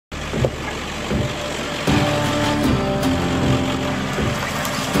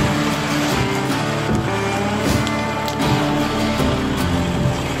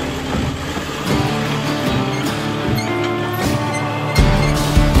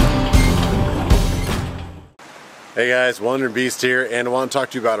Hey guys, Wandering Beast here, and I want to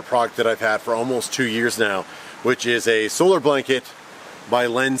talk to you about a product that I've had for almost 2 years now, which is a solar blanket by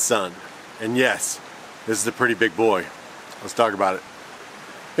Lensun. And yes, this is a pretty big boy. Let's talk about it.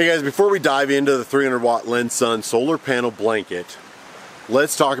 Hey guys, before we dive into the 300 watt Lensun solar panel blanket,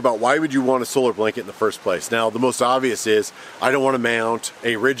 let's talk about why would you want a solar blanket in the first place. Now, the most obvious is I don't want to mount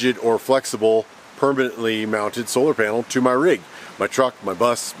a rigid or flexible, permanently mounted solar panel to my rig. My truck, my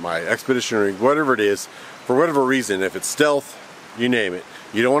bus, my expedition rig, whatever it is. For whatever reason, if it's stealth, you name it.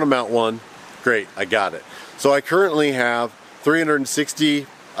 You don't want to mount one, great, I got it. So I currently have 360,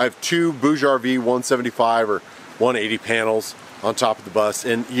 I have two Bouge RV 175 or 180 panels on top of the bus,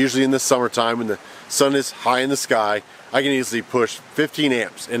 and usually in the summertime when the sun is high in the sky, I can easily push 15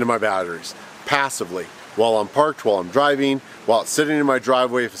 amps into my batteries passively while I'm parked, while I'm driving, while it's sitting in my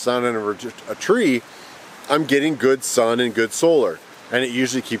driveway. If it's not under a tree, I'm getting good sun and good solar, and it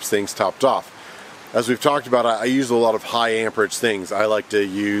usually keeps things topped off. As we've talked about, I use a lot of high amperage things. I like to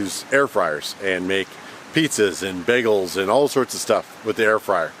use air fryers and make pizzas and bagels and all sorts of stuff with the air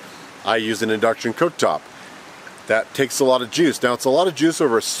fryer. I use an induction cooktop. That takes a lot of juice. Now, it's a lot of juice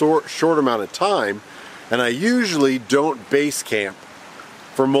over a short amount of time, and I usually don't base camp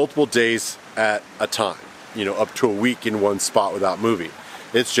for multiple days at a time, you know, up to a week in one spot without moving.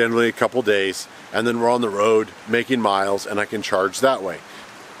 It's generally a couple days, and then we're on the road making miles, and I can charge that way.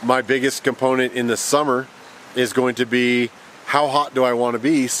 My biggest component in the summer is going to be how hot do I want to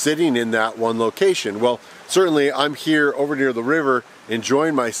be sitting in that one location. Well, certainly I'm here over near the river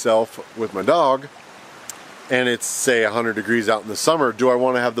enjoying myself with my dog, and it's say 100 degrees out in the summer. Do I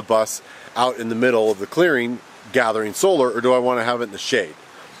want to have the bus out in the middle of the clearing gathering solar, or do I want to have it in the shade?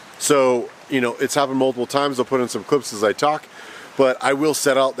 So, you know, it's happened multiple times. I'll put in some clips as I talk, but I will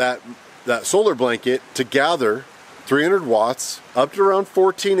set out that solar blanket to gather 300 watts up to around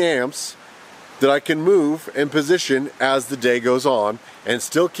 14 amps that I can move and position as the day goes on and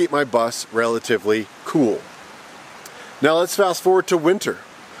still keep my bus relatively cool. Now let's fast forward to winter.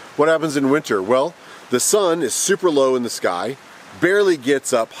 What happens in winter? Well, the sun is super low in the sky, barely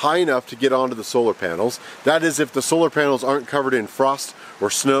gets up high enough to get onto the solar panels. That is if the solar panels aren't covered in frost or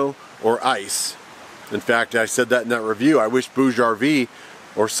snow or ice. In fact, I said that in that review. I wish Bouge RV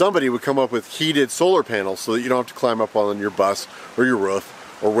or somebody would come up with heated solar panels so that you don't have to climb up on your bus or your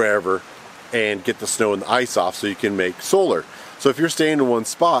roof or wherever and get the snow and the ice off so you can make solar. So if you're staying in one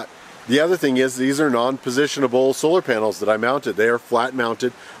spot, the other thing is these are non-positionable solar panels that I mounted. They are flat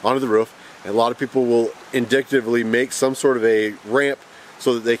mounted onto the roof, and a lot of people will indicatively make some sort of a ramp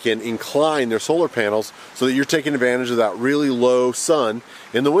so that they can incline their solar panels so that you're taking advantage of that really low sun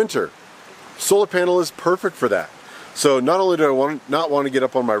in the winter. Solar panel is perfect for that. So not only do I not want to get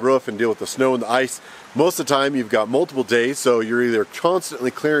up on my roof and deal with the snow and the ice, most of the time you've got multiple days, so you're either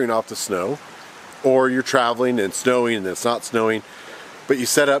constantly clearing off the snow, or you're traveling and snowing and it's not snowing, but you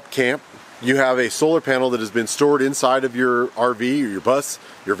set up camp, you have a solar panel that has been stored inside of your RV or your bus,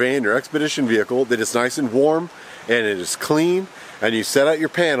 your van, your expedition vehicle that is nice and warm and it is clean, and you set out your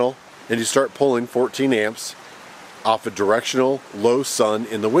panel and you start pulling 14 amps off a directional low sun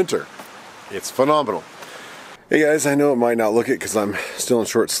in the winter. It's phenomenal. Hey guys, I know it might not look it because I'm still in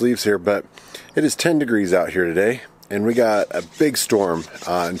short sleeves here, but it is 10 degrees out here today, and we got a big storm.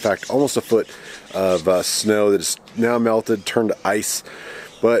 In fact, almost a foot of snow that is now melted, turned to ice.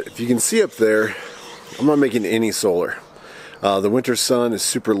 But if you can see up there, I'm not making any solar. The winter sun is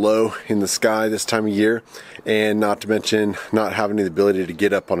super low in the sky this time of year, and not to mention not having the ability to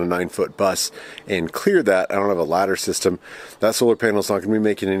get up on a 9-foot bus and clear that. I don't have a ladder system. That solar panel is not going to be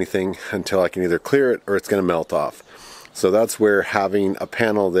making anything until I can either clear it or it's going to melt off. So that's where having a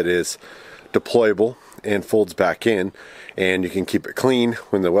panel that is deployable and folds back in, and you can keep it clean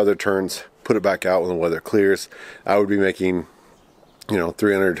when the weather turns, put it back out when the weather clears. I would be making, you know,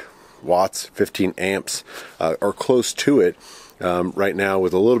 300 watts, 15 amps, or close to it right now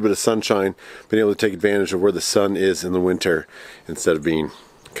with a little bit of sunshine, being able to take advantage of where the sun is in the winter instead of being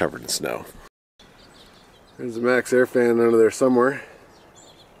covered in snow. There's a Max air fan under there somewhere.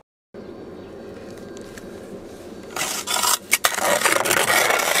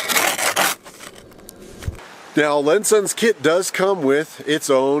 Now, Lensun's kit does come with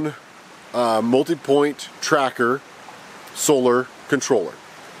its own multi-point tracker solar controller.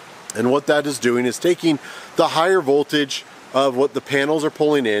 And what that is doing is taking the higher voltage of what the panels are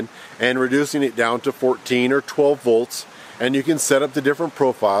pulling in and reducing it down to 14 or 12 volts. And you can set up the different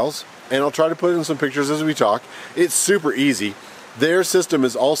profiles. And I'll try to put in some pictures as we talk. It's super easy. Their system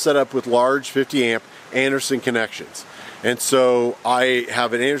is all set up with large 50 amp Anderson connections. And so I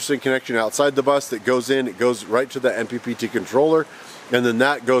have an Anderson connection outside the bus that goes in, it goes right to the MPPT controller, and then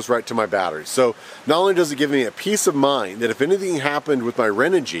that goes right to my batteries. So not only does it give me a peace of mind that if anything happened with my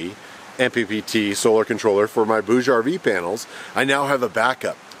Renogy MPPT solar controller for my Bouge RV panels, I now have a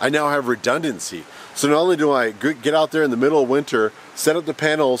backup. I now have redundancy. So not only do I get out there in the middle of winter, set up the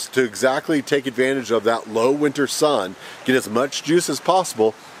panels to exactly take advantage of that low winter sun, get as much juice as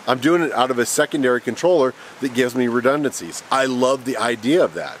possible, I'm doing it out of a secondary controller that gives me redundancies. I love the idea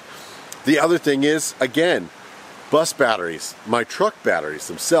of that. The other thing is, again, bus batteries, my truck batteries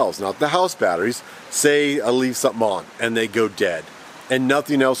themselves, not the house batteries, say I leave something on and they go dead and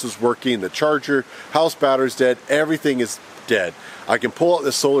nothing else is working. The charger, house battery's dead, everything is dead. I can pull out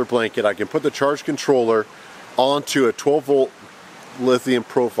this solar blanket, I can put the charge controller onto a 12-volt lithium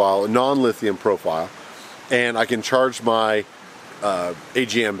profile, a non-lithium profile, and I can charge my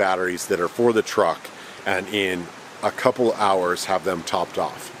AGM batteries that are for the truck, and in a couple hours have them topped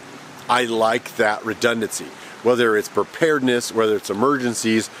off. I like that redundancy. Whether it's preparedness, whether it's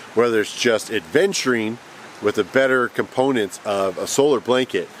emergencies, whether it's just adventuring with the better components of a solar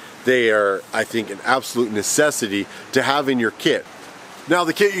blanket, they are, I think, an absolute necessity to have in your kit. Now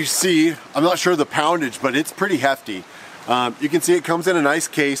the kit you see, I'm not sure the poundage, but it's pretty hefty. You can see it comes in a nice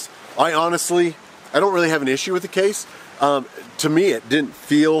case. I don't really have an issue with the case. To me, it didn't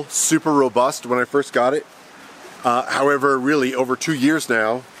feel super robust when I first got it. However, really over 2 years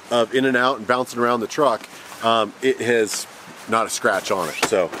now of in and out and bouncing around the truck, it has not a scratch on it.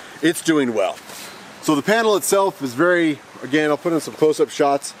 So it's doing well. So the panel itself is very, again, I'll put in some close-up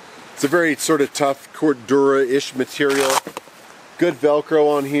shots. It's a very sort of tough Cordura-ish material. Good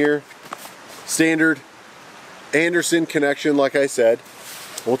Velcro on here. Standard Anderson connection, like I said.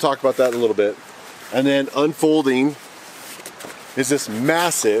 We'll talk about that in a little bit. And then unfolding is this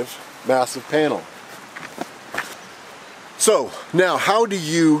massive, massive panel. So now, how do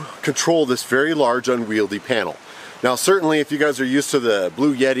you control this very large, unwieldy panel? Now certainly if you guys are used to the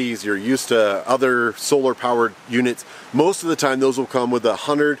Blue Yetis, you're used to other solar powered units, most of the time those will come with a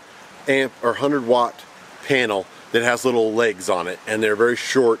 100 amp or 100 watt panel that has little legs on it, and they're very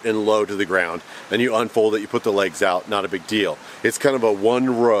short and low to the ground, and you unfold it, you put the legs out, not a big deal. It's kind of a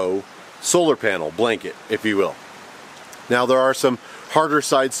one row solar panel blanket, if you will. Now there are some harder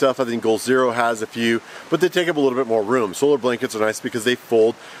side stuff. I think Goal Zero has a few, but they take up a little bit more room. Solar blankets are nice because they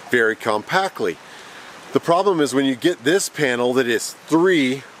fold very compactly. The problem is when you get this panel that is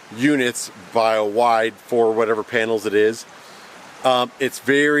 3 units by a wide for whatever panels it is, it's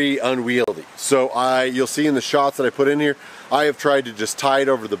very unwieldy. So you'll see in the shots that I put in here, I have tried to just tie it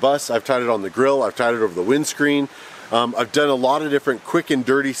over the bus. I've tied it on the grill. I've tied it over the windscreen. I've done a lot of different quick and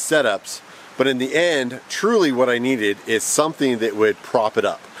dirty setups, but in the end, truly what I needed is something that would prop it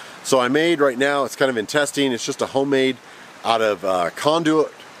up. So I made, right now, it's kind of in testing, it's just a homemade out of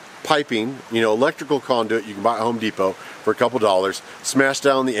conduit piping, electrical conduit you can buy at Home Depot for a couple dollars, smash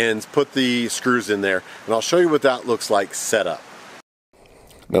down the ends, put the screws in there, and I'll show you what that looks like set up.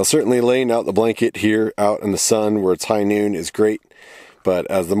 Now certainly laying out the blanket here out in the sun where it's high noon is great, but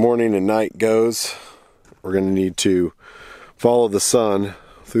as the morning and night goes, we're going to need to follow the sun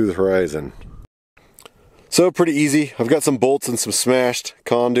through the horizon. So pretty easy. I've got some bolts and some smashed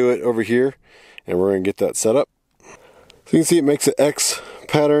conduit over here, and we're going to get that set up. So you can see it makes an X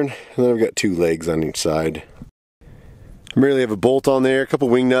pattern, and then I've got 2 legs on each side. I merely have a bolt on there, a couple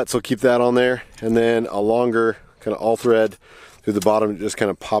wing nuts, I'll keep that on there, and then a longer kind of all thread through the bottom. It just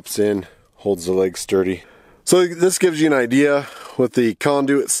kind of pops in, holds the legs sturdy. So this gives you an idea. With the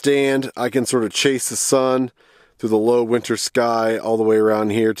conduit stand, I can sort of chase the sun through the low winter sky all the way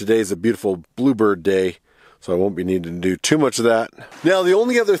around here. Today's a beautiful bluebird day, so I won't be needing to do too much of that. Now the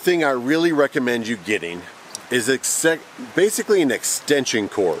only other thing I really recommend you getting is basically an extension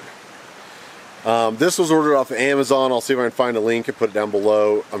cord. This was ordered off of Amazon. I'll see if I can find a link and put it down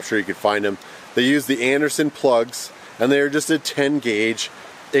below. I'm sure you could find them. They use the Anderson plugs, and they're just a 10 gauge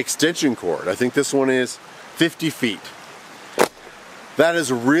extension cord. I think this one is 50 feet. That has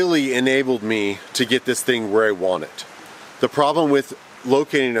really enabled me to get this thing where I want it. The problem with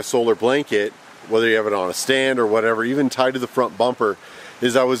locating a solar blanket, whether you have it on a stand or whatever, even tied to the front bumper,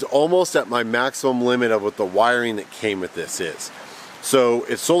 is I was almost at my maximum limit of what the wiring that came with this is. So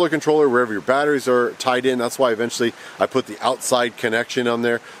it's solar controller wherever your batteries are tied in. That's why eventually I put the outside connection on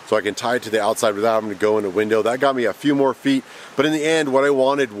there so I can tie it to the outside without having to go in a window. That got me a few more feet, but in the end what I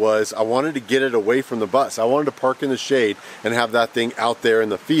wanted was I wanted to get it away from the bus. I wanted to park in the shade and have that thing out there in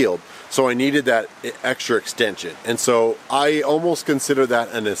the field. So I needed that extra extension, and so I almost consider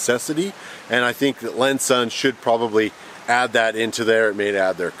that a necessity, and I think that Lensun should probably add that into there. It may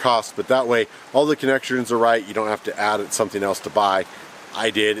add their cost, but that way all the connections are right. You don't have to add something else to buy. I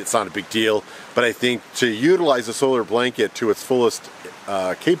did. It's not a big deal. But I think to utilize a solar blanket to its fullest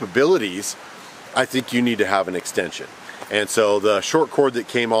capabilities, I think you need to have an extension. And so the short cord that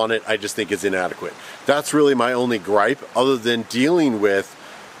came on it, I just think is inadequate. That's really my only gripe, other than dealing with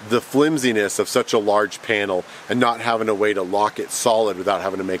the flimsiness of such a large panel and not having a way to lock it solid without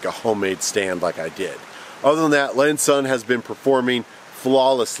having to make a homemade stand like I did. Other than that, Lensun has been performing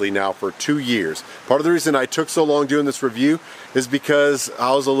flawlessly now for 2 years. Part of the reason I took so long doing this review is because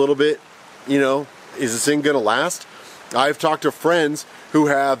I was a little bit, is this thing gonna last? I've talked to friends who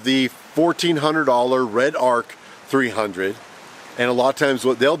have the $1,400 Red Arc 300, and a lot of times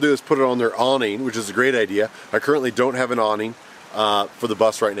what they'll do is put it on their awning, which is a great idea. I currently don't have an awning for the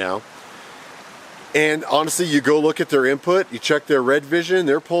bus right now. And honestly, you go look at their input, you check their red vision,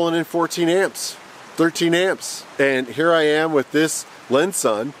 they're pulling in 14 amps, 13 amps. And here I am with this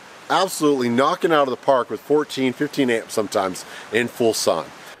Lensun, absolutely knocking out of the park with 14, 15 amps sometimes in full sun.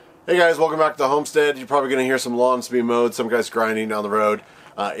 Hey guys, welcome back to the homestead. You're probably gonna hear some lawns being mowed, some guys grinding down the road.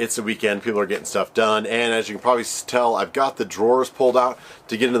 It's the weekend, people are getting stuff done, and as you can probably tell, I've got the drawers pulled out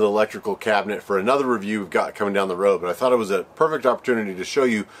to get into the electrical cabinet for another review we've got coming down the road, but I thought it was a perfect opportunity to show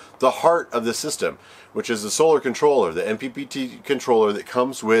you the heart of the system, which is the solar controller, the MPPT controller that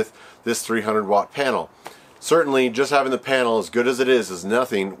comes with this 300 watt panel. Certainly, just having the panel, as good as it is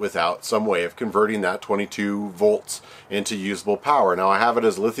nothing without some way of converting that 22 volts into usable power. Now, I have it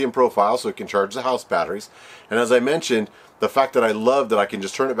as lithium profile, so it can charge the house batteries. And as I mentioned, the fact that I love that I can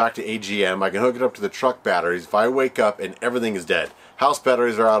just turn it back to AGM, I can hook it up to the truck batteries. If I wake up and everything is dead, house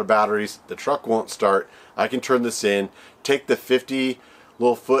batteries are out of batteries, the truck won't start, I can turn this in, take the 50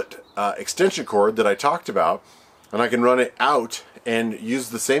 little foot extension cord that I talked about, and I can run it out and use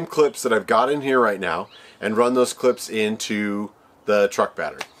the same clips that I've got in here right now and run those clips into the truck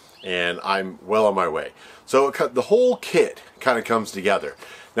battery. And I'm well on my way. So the whole kit kind of comes together.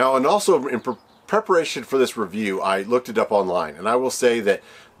 Now, and also in preparation for this review, I looked it up online, and I will say that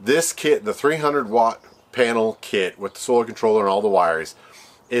this kit, the 300 watt panel kit with the solar controller and all the wires,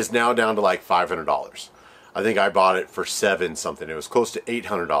 is now down to like $500. I think I bought it for $7 something. It was close to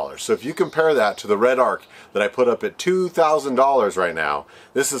 $800. So if you compare that to the Red Arc that I put up at $2,000 right now,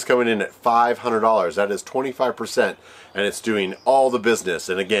 this is coming in at $500. That is 25%, and it's doing all the business.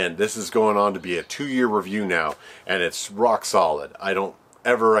 And again, this is going on to be a 2-year review now, and it's rock solid. I don't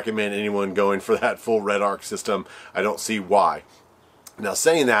ever recommend anyone going for that full Red Arc system. I don't see why. Now,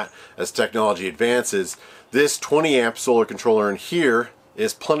 saying that, as technology advances, this 20 amp solar controller in here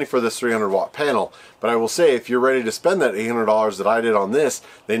is plenty for this 300 watt panel. But I will say, if you're ready to spend that $800 that I did on this,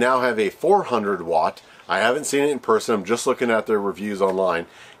 they now have a 400 watt. I haven't seen it in person. I'm just looking at their reviews online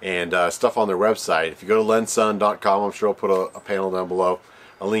and stuff on their website. If you go to lensun.com, I'm sure I'll put a panel down below,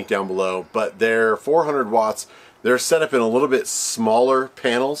 a link down below. But they're 400 watts. They're set up in a little bit smaller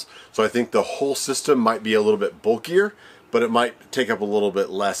panels, so I think the whole system might be a little bit bulkier, but it might take up a little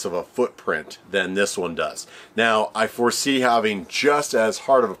bit less of a footprint than this one does. Now, I foresee having just as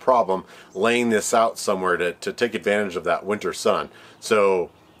hard of a problem laying this out somewhere to take advantage of that winter sun.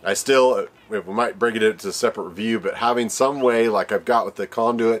 So I still, we might bring it into a separate review, but having some way, like I've got with the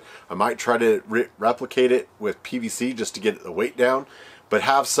conduit, I might try to replicate it with PVC just to get the weight down, but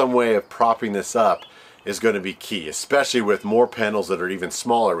have some way of propping this up is going to be key, especially with more panels that are even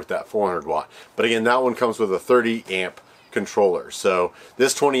smaller with that 400 watt. But again, that one comes with a 30 amp controller. So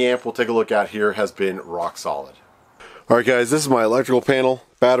this 20 amp we'll take a look at here has been rock solid. Alright guys, this is my electrical panel.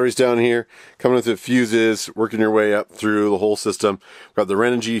 Batteries down here, coming with the fuses, working your way up through the whole system. Got the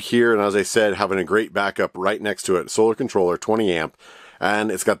Renogy here, and as I said, having a great backup right next to it. Solar controller, 20 amp, and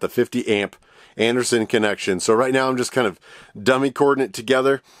it's got the 50 amp Anderson connection. So right now I'm just kind of dummy cording it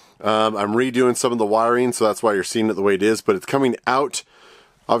together. I'm redoing some of the wiring, so that's why you're seeing it the way it is, but it's coming out.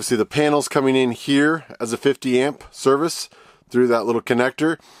 Obviously the panel's coming in here as a 50 amp service through that little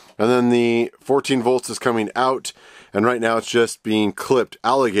connector, and then the 14 volts is coming out, and right now it's just being clipped,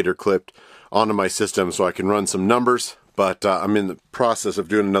 alligator clipped, onto my system so I can run some numbers. But I'm in the process of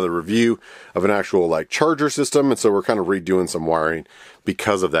doing another review of an actual like charger system, and so we're kind of redoing some wiring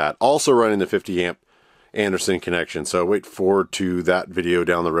because of that. Also running the 50 amp Anderson connection, so wait forward to that video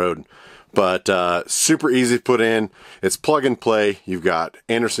down the road. But super easy to put in. It's plug and play. You've got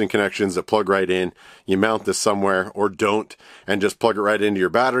Anderson connections that plug right in. You mount this somewhere or don't, and just plug it right into your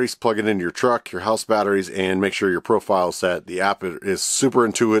batteries, plug it into your truck, your house batteries, and make sure your profile is set. The app is super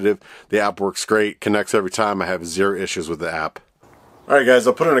intuitive. The app works great, connects every time. I have 0 issues with the app. Alright guys,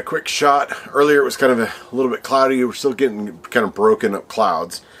 I'll put in a quick shot. Earlier it was kind of a little bit cloudy. We're still getting kind of broken up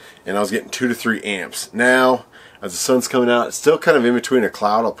clouds, and I was getting 2 to 3 amps. Now as the sun's coming out. It's still kind of in between a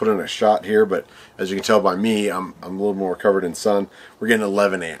cloud. I'll put in a shot here, but as you can tell by me, I'm a little more covered in sun. We're getting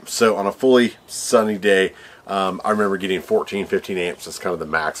 11 amps. So on a fully sunny day, I remember getting 14, 15 amps. That's kind of the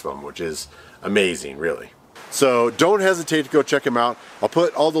maximum, which is amazing, really. So don't hesitate to go check them out. I'll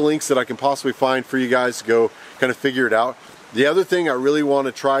put all the links that I can possibly find for you guys to go kind of figure it out. The other thing I really want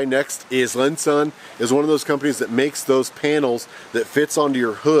to try next is Lensun is one of those companies that makes those panels that fits onto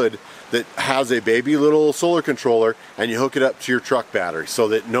your hood that has a baby little solar controller, and you hook it up to your truck battery so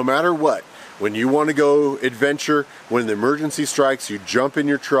that no matter what, when you want to go adventure, when the emergency strikes, you jump in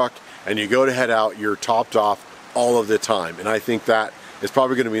your truck and you go to head out, you're topped off all of the time. And I think that is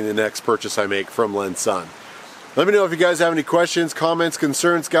probably going to be the next purchase I make from Lensun. Let me know if you guys have any questions, comments,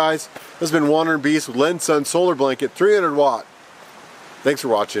 concerns, guys. This has been Wandering Beast with Lensun Solar Blanket, 300 watt. Thanks for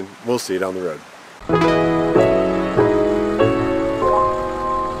watching. We'll see you down the road.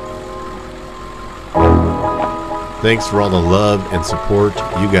 Thanks for all the love and support.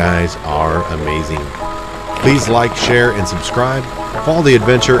 You guys are amazing. Please like, share, and subscribe. Follow the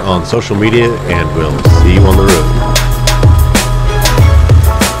adventure on social media, and we'll see you on the